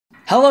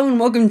Hello and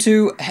welcome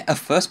to a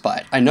First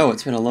Bite. I know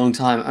it's been a long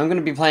time. I'm going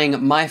to be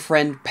playing My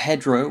Friend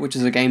Pedro, which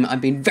is a game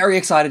I've been very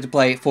excited to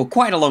play for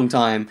quite a long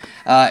time.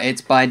 It's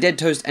by Dead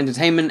Toast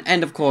Entertainment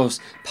and of course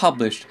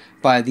published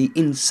by the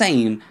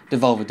insane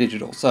Devolver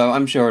Digital. So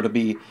I'm sure it'll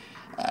be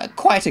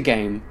quite a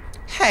game.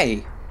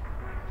 Hey,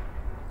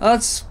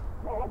 that's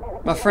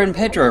My Friend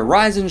Pedro.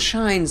 Rise and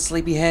shine,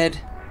 sleepyhead.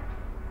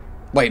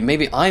 Wait,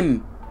 maybe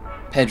I'm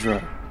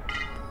Pedro.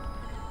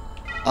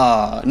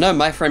 No,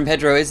 My Friend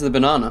Pedro is the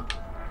banana.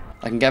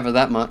 I can gather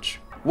that much.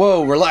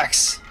 Whoa,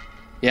 relax.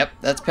 Yep,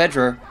 that's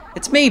Pedro.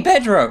 It's me,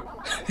 Pedro.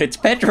 It's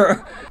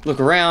Pedro. Look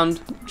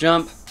around,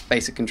 jump,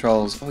 basic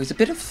controls. Oh, he's a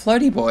bit of a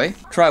floaty boy.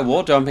 Try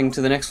wall jumping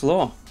to the next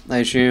floor. I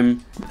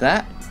assume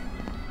that.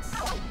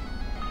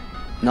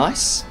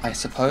 Nice, I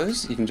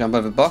suppose. You can jump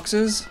over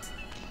boxes.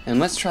 And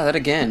let's try that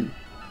again.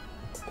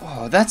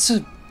 Oh, that's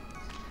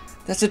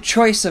a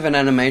choice of an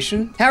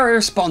animation. How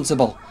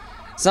irresponsible.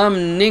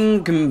 Some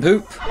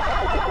nincompoop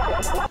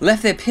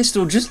left their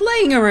pistol just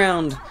laying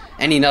around.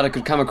 Any nutter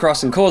could come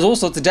across and cause all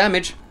sorts of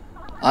damage.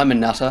 I'm a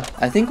nutter.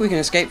 I think we can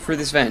escape through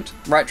this vent.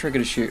 Right trigger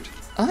to shoot.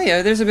 Oh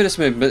yeah, there's a bit of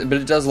smooth, but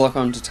it does lock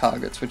onto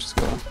targets, which is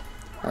cool.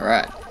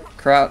 Alright,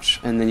 crouch,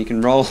 and then you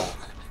can roll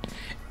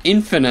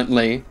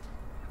infinitely,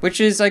 which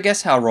is, I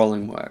guess, how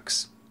rolling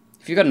works.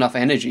 If you've got enough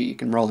energy, you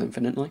can roll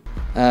infinitely.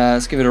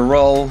 Let's give it a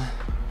roll,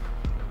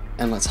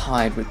 and let's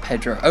hide with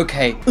Pedro.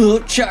 Okay,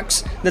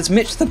 chucks, that's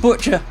Mitch the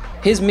Butcher.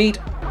 His meat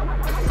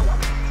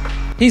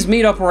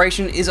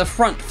operation is a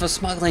front for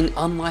smuggling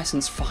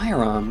unlicensed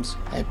firearms.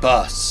 Hey,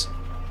 boss.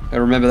 I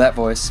remember that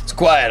voice. It's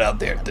quiet out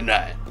there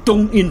tonight.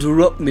 Don't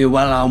interrupt me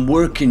while I'm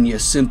working, you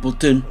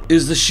simpleton.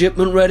 Is the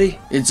shipment ready?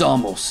 It's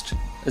almost.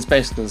 It's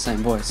basically the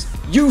same voice.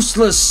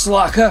 Useless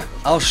slacker!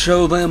 I'll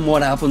show them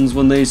what happens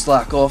when they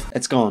slack off.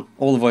 It's gone.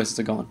 All the voices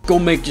are gone. Go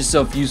make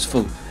yourself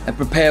useful and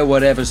prepare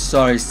whatever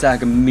sorry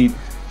sack of meat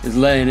is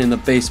laying in the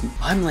basement.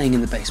 I'm laying in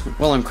the basement.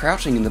 Well, I'm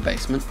crouching in the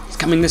basement. He's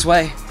coming this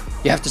way.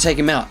 You have to take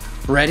him out.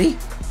 Ready?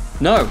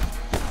 No.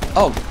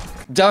 Oh,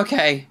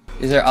 okay.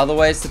 Is there other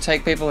ways to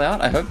take people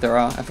out? I hope there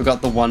are. I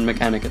forgot the one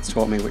mechanic it's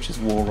taught me, which is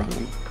wall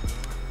running.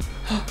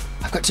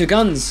 I've got two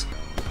guns.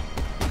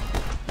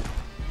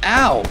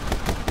 Ow.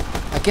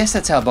 I guess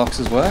that's how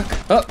boxes work.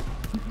 Oh.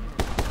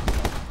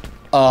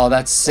 Oh,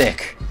 that's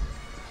sick.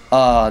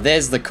 Oh,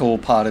 there's the cool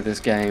part of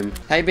this game.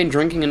 Have you been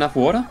drinking enough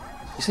water?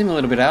 You seem a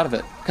little bit out of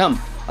it. Come,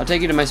 I'll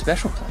take you to my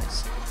special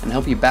place and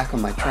help you back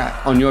on my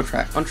track. On your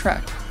track. On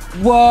track.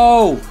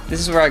 Whoa!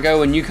 This is where I go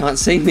when you can't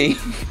see me.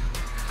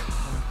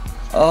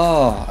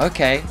 Oh,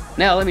 okay.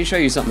 Now let me show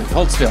you something.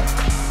 Hold still.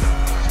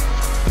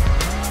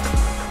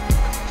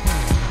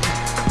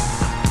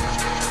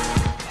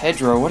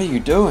 Pedro, what are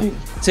you doing?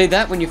 See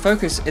that when you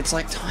focus, it's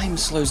like time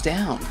slows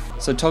down.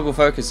 So toggle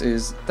focus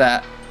is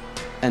that,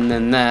 and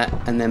then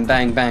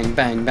bang, bang,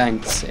 bang,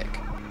 bang. Sick.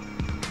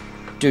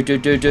 Do do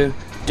do do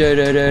da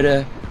da da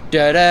da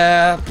da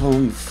da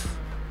boom.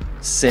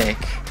 Sick.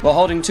 While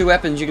holding two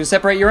weapons, you can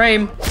separate your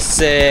aim.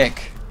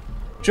 Sick.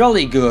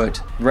 Jolly good.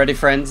 Ready,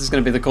 friends? This is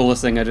going to be the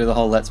coolest thing I do the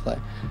whole Let's Play.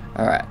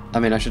 Alright. I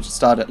mean, I should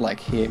start it like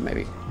here,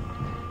 maybe.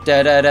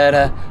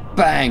 Da-da-da-da.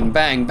 Bang,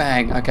 bang,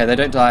 bang. Okay, they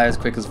don't die as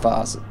quick as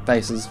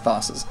faces.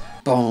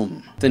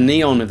 Boom. The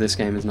neon of this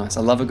game is nice.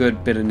 I love a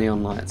good bit of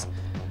neon lights.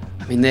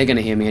 I mean, they're going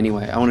to hear me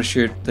anyway. I want to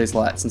shoot these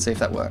lights and see if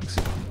that works.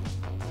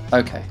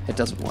 Okay, it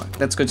doesn't work.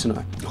 That's good to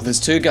know. Oh, there's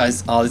two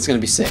guys. Oh, this is going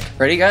to be sick.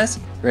 Ready, guys?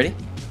 Ready?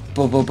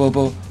 Boom.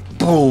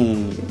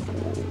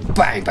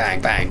 Bang,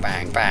 bang, bang,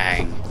 bang,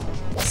 bang.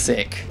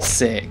 Sick,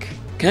 sick.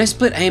 Can I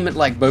split aim at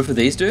like both of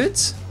these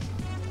dudes?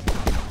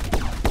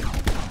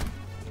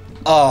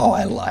 Oh,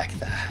 I like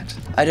that.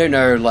 I don't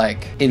know,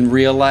 like, in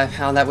real life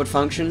how that would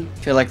function. I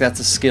feel like that's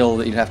a skill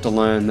that you'd have to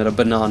learn that a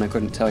banana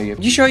couldn't tell you.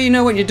 You sure you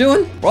know what you're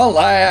doing?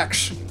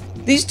 Relax.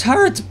 These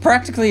turrets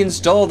practically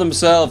install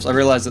themselves. I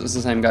realized it was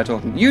the same guy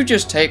talking. You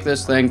just take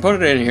this thing, put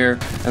it in here,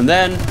 and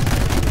then...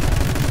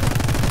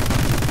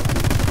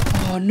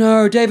 Oh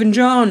no, Dave and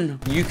John!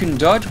 You can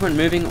dodge when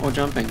moving or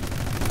jumping.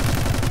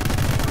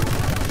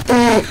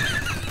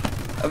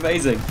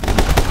 Amazing.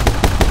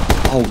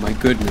 Oh my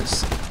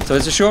goodness. So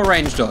it's a short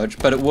range dodge,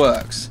 but it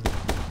works.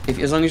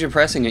 As long as you're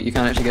pressing it, you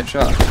can't actually get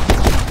shot.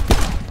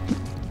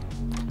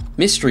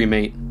 Mystery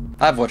Meat.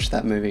 I've watched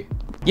that movie.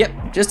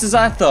 Yep, just as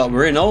I thought,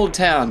 we're in Old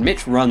Town.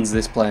 Mitch runs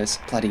this place.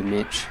 Bloody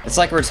Mitch. It's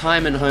like a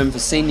retirement home for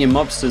senior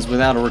mobsters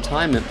without a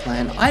retirement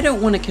plan. I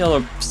don't want to kill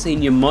a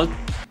senior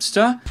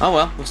mobster. Oh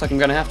well, looks like I'm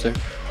gonna have to.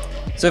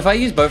 So if I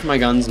use both my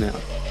guns now,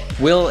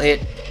 will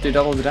it do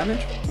double the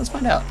damage? Let's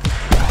find out.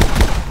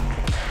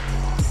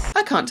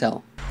 I can't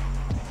tell.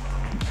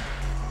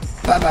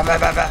 Bah, bah, bah,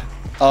 bah, bah.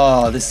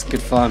 Oh, this is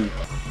good fun.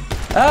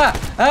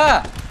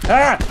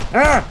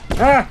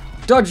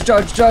 Dodge,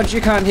 dodge, dodge,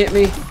 you can't hit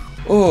me.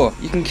 Oh,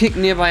 you can kick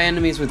nearby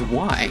enemies with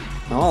Y.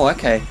 Oh,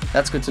 okay.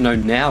 That's good to know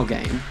now,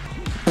 game.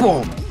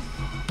 Boom.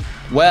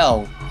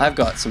 Well, I've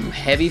got some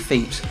heavy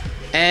feet.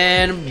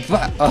 And...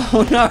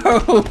 Oh, no.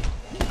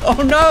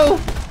 Oh, no.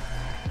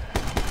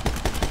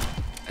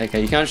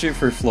 Okay, you can't shoot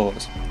through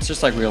floors. It's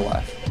just like real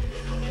life.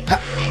 Ha.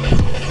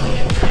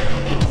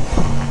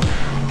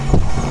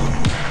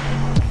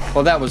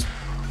 Well, that was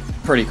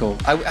pretty cool.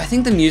 I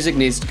think the music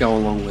needs to go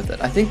along with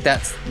it. I think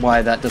that's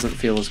why that doesn't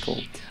feel as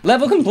cool.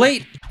 Level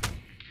complete!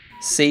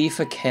 C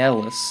for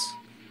careless.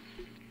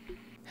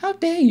 How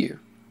dare you?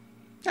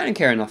 I don't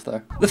care enough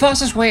though. The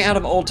fastest way out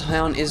of Old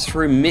Town is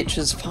through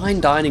Mitch's fine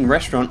dining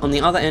restaurant on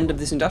the other end of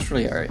this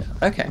industrial area.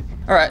 Okay.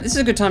 Alright, this is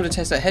a good time to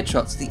test out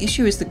headshots. The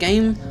issue is the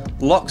game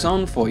locks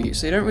on for you,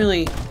 so you don't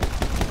really...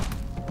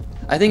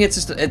 I think it's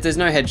just, there's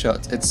no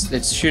headshots.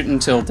 It's shoot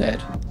until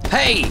dead.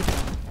 Hey!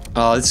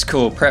 Oh, this is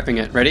cool. Prepping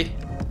it. Ready?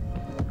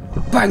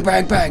 Bang,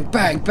 bang, bang,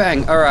 bang,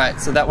 bang. Alright,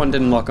 so that one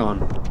didn't lock on,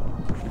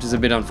 which is a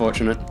bit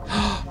unfortunate.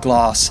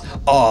 Glass.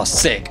 Oh,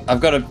 sick.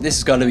 This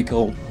has got to be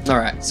cool.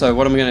 Alright, so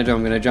what am I going to do?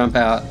 I'm going to jump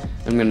out.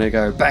 I'm going to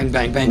go bang,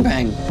 bang, bang,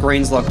 bang.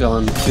 Green's locked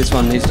on. This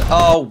one needs to...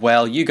 Oh,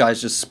 well, you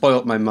guys just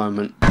spoilt my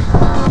moment.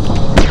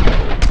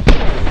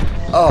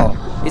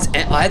 Oh, is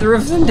either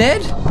of them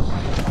dead?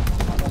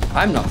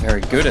 I'm not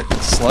very good at the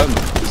slow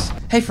moves.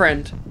 Hey,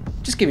 friend.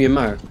 Just give me a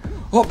mo.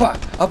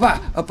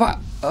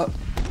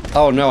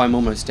 Oh no, I'm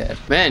almost dead.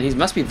 Man, he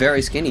must be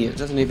very skinny. It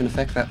doesn't even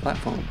affect that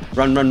platform.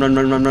 Run, run, run,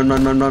 run, run, run,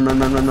 run, run, run, run,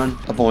 run, run, run.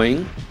 A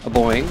boing, a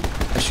boing,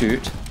 a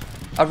shoot,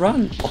 a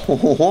run.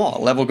 Oh,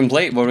 level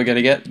complete. What are we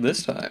gonna get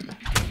this time?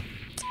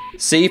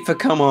 C for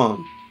come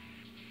on.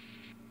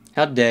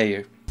 How dare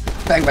you?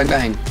 Bang, bang,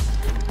 bang.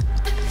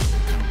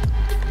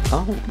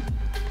 Oh,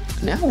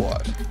 now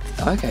what?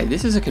 Okay,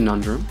 this is a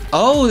conundrum.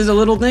 Oh, there's a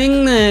little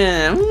thing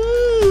there.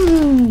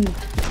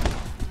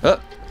 Oh,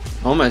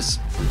 almost.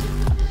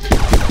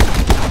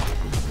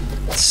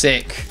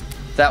 Sick.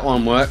 That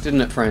one worked,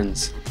 didn't it,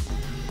 friends?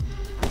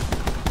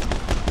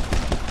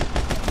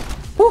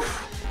 Whew.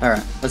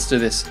 Alright, let's do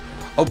this.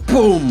 Oh,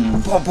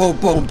 boom! Boom, boom,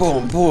 boom,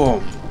 boom,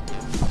 boom.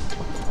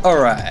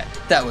 Alright,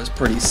 that was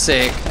pretty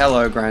sick.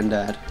 Hello,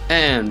 Granddad.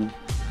 And...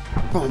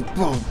 boom,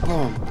 boom,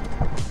 boom.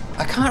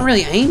 I can't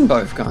really aim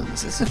both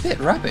guns. It's a bit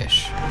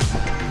rubbish.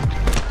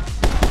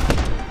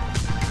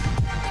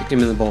 Kicked him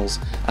in the balls.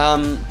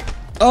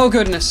 Oh,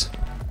 goodness.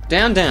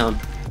 Down, down.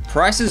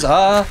 Prices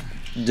are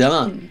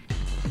done.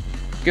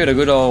 Give it a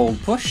good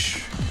old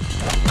push.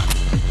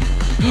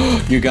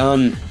 New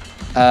gun.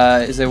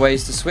 Is there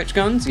ways to switch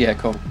guns? Yeah,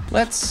 cool.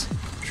 Let's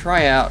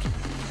try out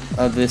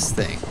this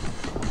thing.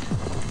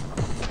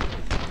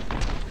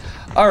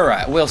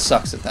 Alright, Will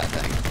sucks at that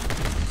thing.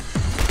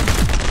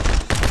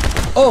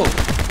 Oh!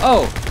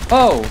 Oh!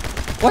 Oh!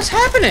 What's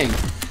happening?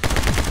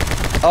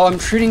 Oh, I'm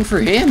shooting for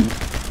him.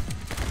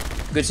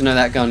 Good to know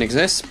that gun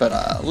exists,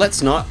 but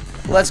let's not.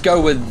 Let's go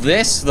with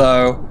this,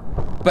 though.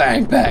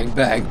 Bang, bang,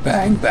 bang,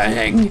 bang,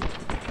 bang.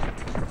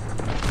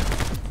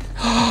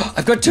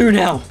 I've got two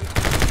now.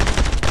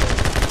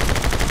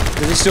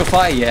 Does he still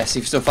fire? Yes,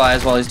 he still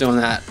fires while he's doing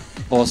that.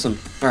 Awesome.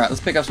 Alright, let's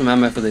pick up some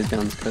ammo for these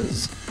guns,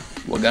 because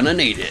we're gonna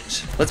need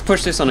it. Let's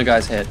push this on a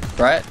guy's head,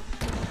 right?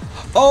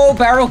 Oh,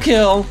 barrel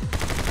kill!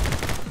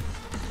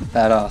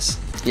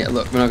 Badass. Yeah,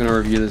 look, we're not gonna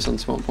review this on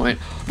Spawn Point.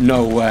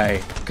 No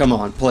way. Come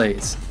on,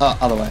 please. Oh,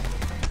 other way.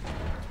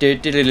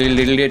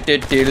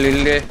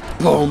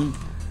 Boom.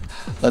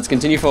 Let's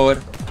continue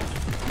forward.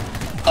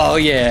 Oh,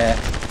 yeah.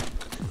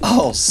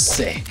 Oh,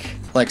 sick.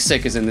 Like,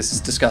 sick as in this is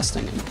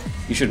disgusting and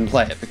you shouldn't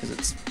play it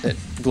because it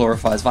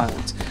glorifies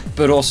violence.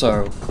 But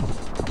also,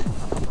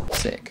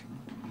 sick.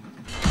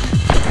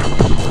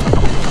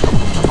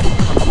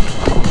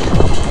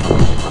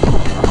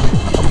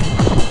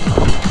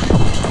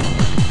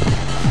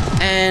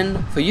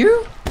 And for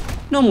you,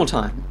 normal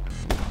time.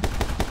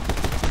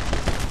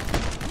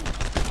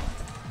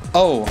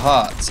 Oh,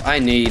 hearts. I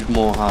need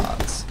more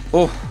hearts.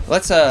 Oh,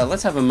 let's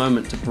have a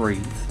moment to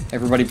breathe.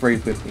 Everybody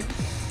breathe with me.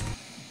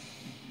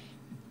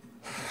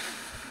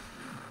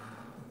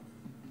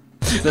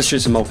 Let's shoot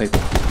some more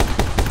people.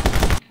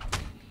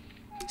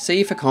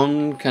 C for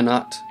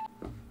concanut.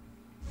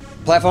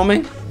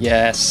 Platforming?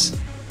 Yes.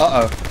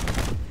 Uh-oh.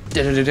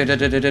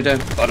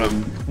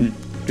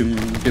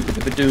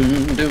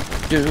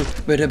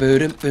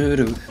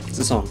 It's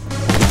a song.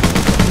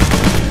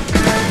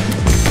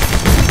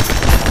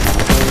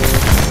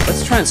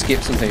 Let's try and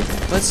skip some people.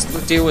 Let's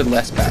deal with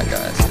less bad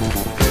guys.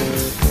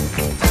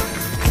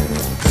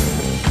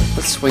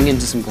 Let's swing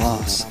into some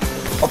glass.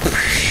 Oh,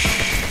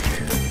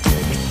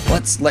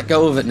 let's let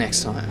go of it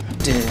next time.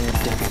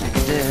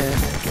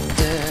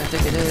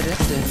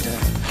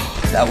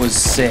 That was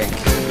sick.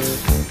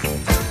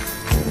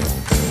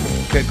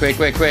 Quick, quick,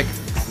 quick, quick.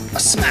 A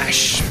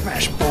smash,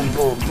 smash, boom,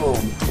 boom,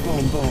 boom,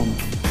 boom, boom.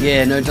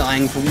 Yeah, no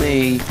dying for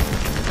me.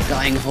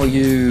 Dying for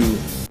you.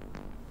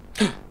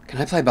 Can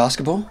I play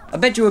basketball? I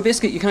bet you a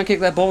biscuit you can't kick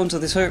that ball into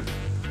this hoop.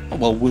 Oh,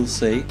 well, we'll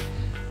see.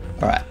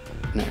 Alright.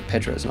 No,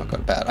 Pedro's not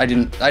got bad. I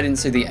didn't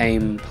see the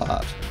aim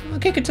part. I'll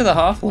kick it to the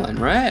half line,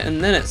 right? And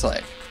then it's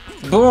like,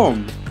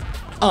 boom.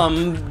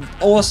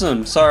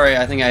 Awesome. Sorry,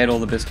 I think I ate all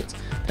the biscuits.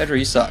 Pedro,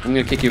 you suck. I'm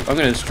gonna kick you. I'm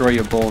gonna destroy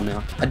your ball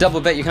now. I double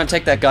bet you can't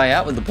take that guy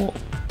out with the ball.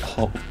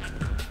 Oh,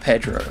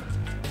 Pedro.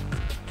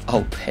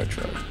 Oh,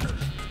 Pedro.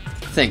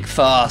 Think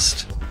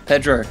fast.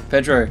 Pedro,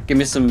 give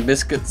me some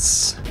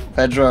biscuits.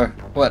 Pedro,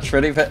 watch,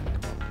 ready?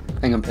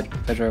 Hang on,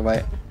 Pedro,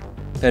 wait.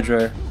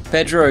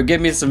 Pedro,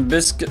 give me some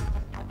biscuit.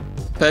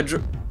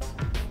 Pedro,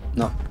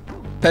 No.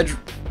 Pedro.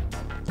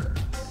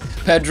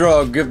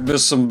 Pedro, give me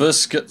some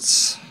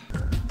biscuits.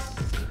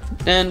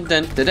 Is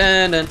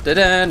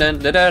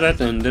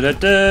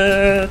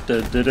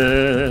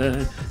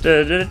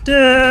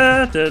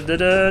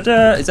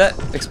that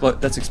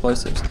that's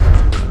explosives.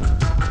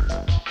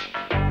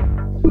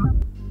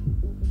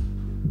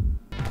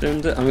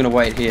 I'm gonna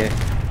wait here.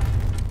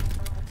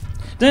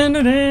 Oh,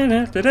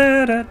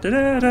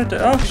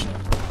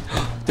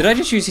 did I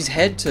just use his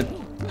head to...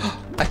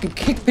 I can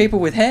kick people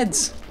with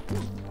heads.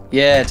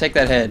 Yeah, take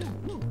that head.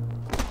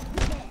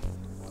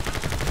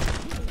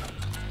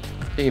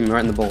 Hit him right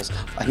in the balls.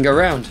 I can go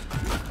around.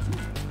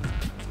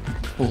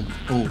 Boom,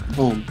 boom,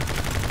 boom.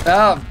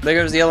 Oh, there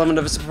goes the element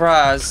of a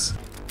surprise.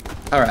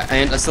 Alright,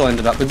 and I still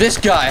ended up with this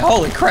guy.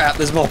 Holy crap,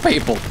 there's more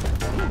people.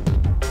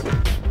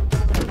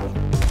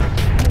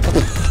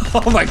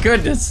 Oh my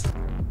goodness.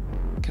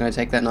 Can I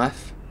take that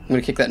knife? I'm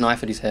gonna kick that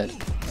knife at his head.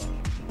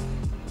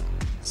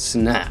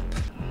 Snap.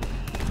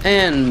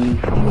 And...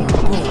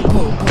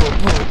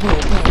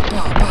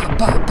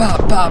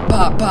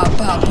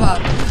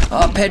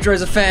 Oh,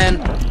 Pedro's a fan.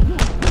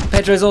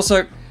 Pedro's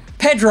also...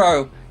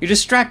 Pedro! You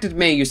distracted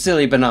me, you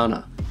silly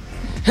banana.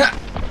 Ha!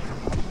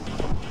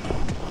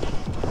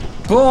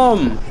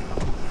 Boom!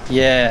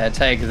 Yeah,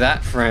 take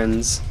that,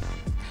 friends.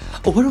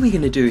 Oh, what are we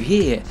gonna do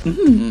here?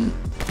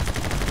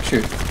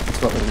 Shoot.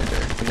 That's what we're gonna do.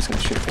 We're just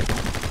gonna shoot people.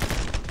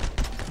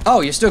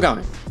 Oh, you're still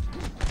going.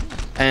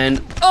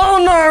 And... Oh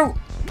no!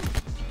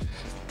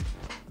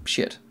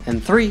 Shit.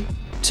 And 3,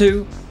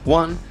 2,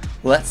 1.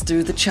 Let's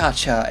do the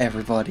cha-cha,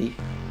 everybody.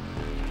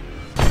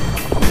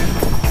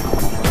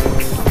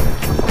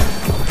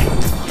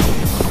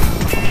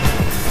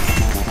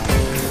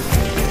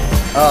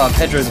 Oh,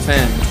 Pedro's a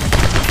fan.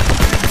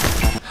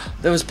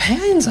 There was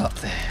pans up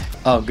there.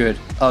 Oh, good.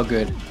 Oh,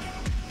 good.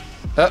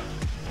 Oh,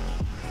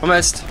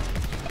 almost.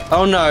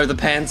 Oh no, the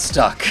pan's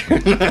stuck.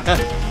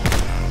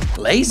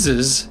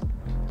 Lasers?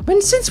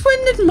 Since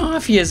when did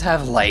mafias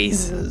have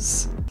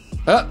lasers?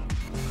 Oh.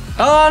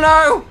 Oh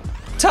no!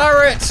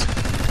 Turret!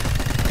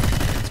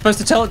 Supposed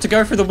to tell it to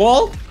go through the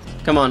wall?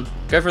 Come on,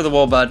 go through the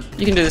wall, bud.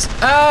 You can do this.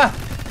 Ah!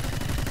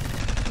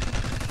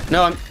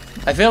 No,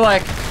 I feel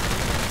like...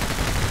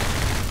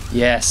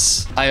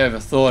 Yes, I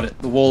overthought it.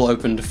 The wall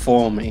opened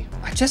for me.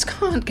 I just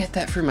can't get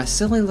that through my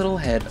silly little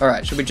head.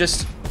 Alright, should we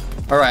just...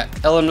 Alright,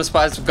 element of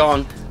spies have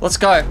gone. Let's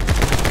go.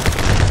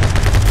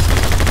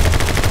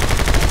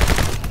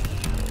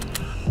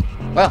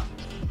 Well,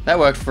 that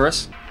worked for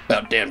us.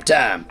 About damn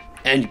time.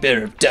 And you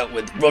better have dealt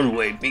with the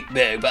runaway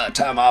meatbag by the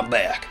time I'm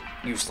back.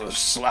 Useless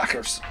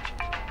slackers.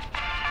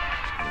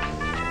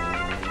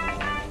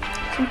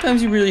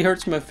 Sometimes he really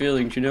hurts my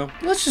feelings, you know?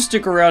 Let's just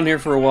stick around here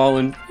for a while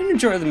and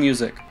enjoy the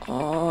music.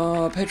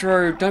 Oh,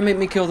 Pedro, don't make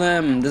me kill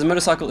them. There's a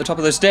motorcycle at the top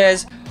of those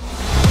stairs.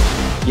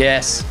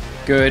 Yes,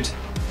 good.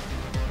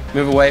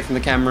 Move away from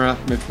the camera,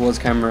 move towards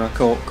camera.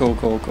 Cool, cool,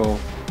 cool, cool.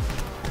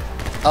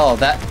 Oh,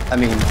 that, I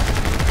mean...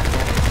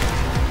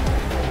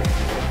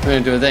 We're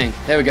gonna do a thing.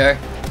 There we go.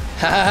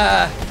 Ha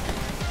ha ha!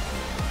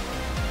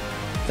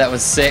 That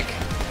was sick.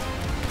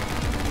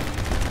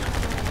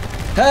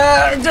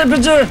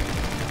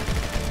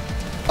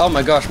 Oh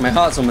my gosh, my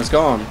heart's almost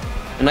gone.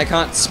 And I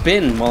can't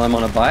spin while I'm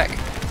on a bike.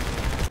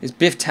 These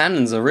Biff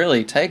Tannins are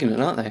really taking it,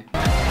 aren't they?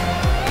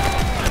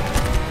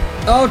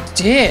 Oh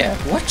dear,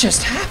 what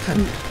just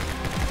happened?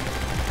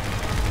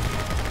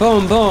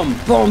 Boom, boom,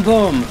 boom,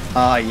 boom.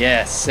 Ah,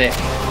 yeah, sick.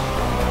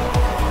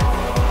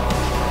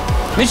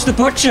 Mitch the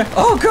Butcher!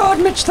 Oh god,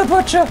 Mitch the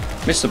Butcher!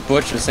 Mitch the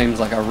Butcher seems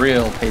like a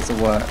real piece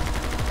of work.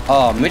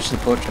 Oh, Mitch the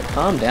Butcher,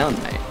 calm down,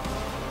 mate.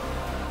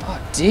 Oh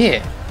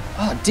dear.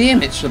 Oh dear,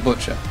 Mitch the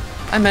Butcher.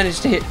 I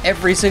managed to hit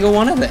every single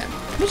one of them.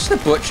 Mitch the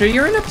Butcher,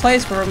 you're in a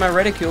place where my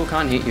reticule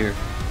can't hit you.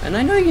 And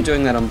I know you're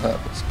doing that on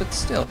purpose, but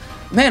still.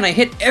 Man, I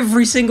hit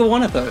every single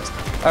one of those.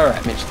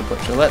 Alright, Mitch the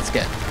Butcher, let's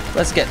get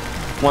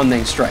one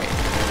thing straight.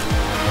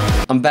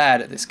 I'm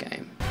bad at this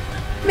game.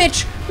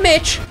 Mitch!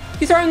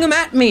 You're throwing them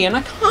at me and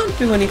I can't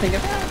do anything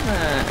about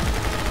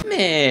that.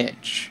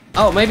 Mitch.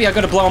 Oh, maybe I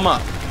gotta blow him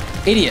up.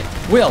 Idiot.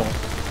 Will.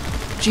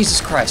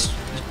 Jesus Christ.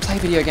 I play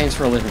video games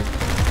for a living.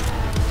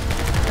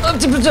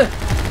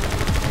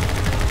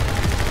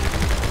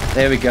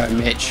 There we go,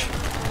 Mitch.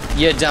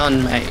 You're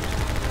done, mate.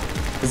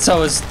 And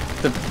so is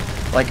the,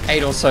 like,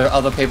 8 or so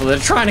other people that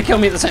are trying to kill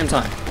me at the same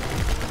time.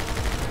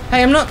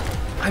 Hey, I'm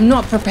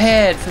not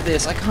prepared for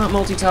this. I can't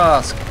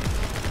multitask.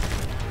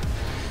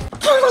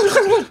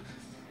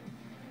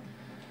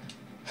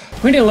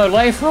 We need to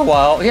lay for a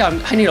while. Yeah,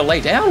 I need to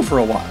lay down for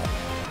a while.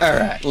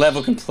 Alright,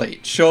 level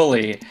complete.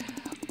 Surely.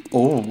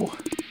 Oh.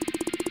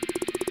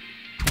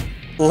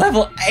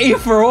 Level A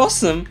for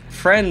awesome.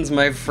 Friends,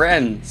 my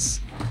friends.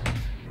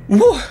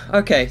 Woo.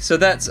 Okay, so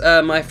that's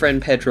My Friend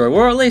Pedro,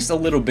 or at least a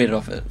little bit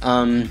of it.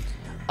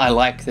 I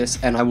like this,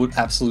 and I would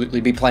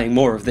absolutely be playing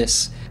more of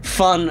this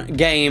fun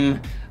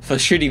game for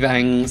shooty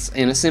bangs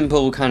in a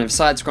simple kind of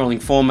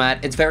side-scrolling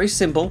format. It's very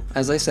simple,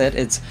 as I said.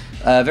 It's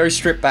very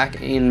stripped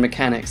back in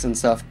mechanics and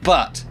stuff,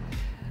 but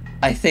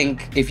I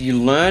think if you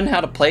learn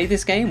how to play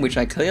this game, which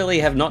I clearly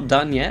have not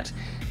done yet,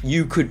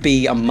 You could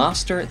be a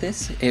master at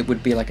this. It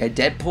would be like a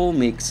Deadpool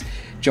meets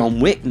John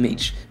Wick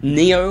meets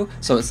Neo,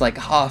 so it's like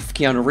half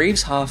Keanu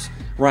Reeves, half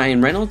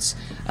Ryan Reynolds,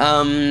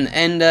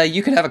 and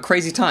you could have a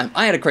crazy time.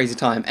 I had a crazy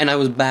time, and I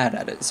was bad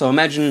at it, so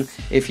imagine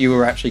if you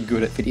were actually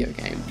good at video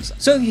games.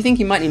 So if you think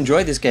you might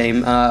enjoy this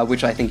game,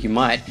 which I think you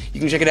might, you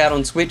can check it out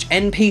on Switch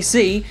and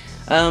PC.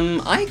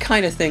 I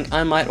kind of think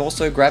I might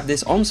also grab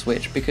this on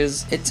Switch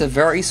because it's a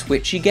very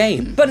Switchy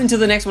game. But until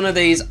the next one of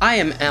these, I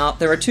am out.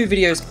 There are 2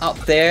 videos up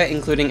there,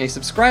 including a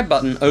subscribe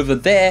button over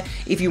there.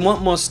 If you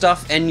want more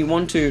stuff and you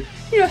want to,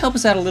 you know, help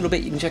us out a little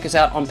bit, you can check us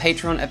out on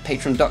Patreon at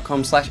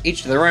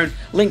patreon.com/each-to-their-own.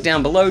 Link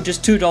down below.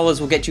 Just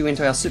 $2 will get you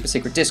into our super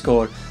secret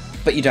Discord,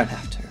 but you don't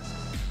have to.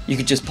 You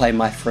could just play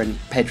My Friend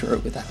Pedro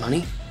with that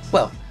money.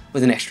 Well,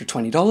 with an extra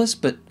 $20,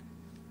 but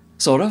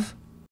sort of.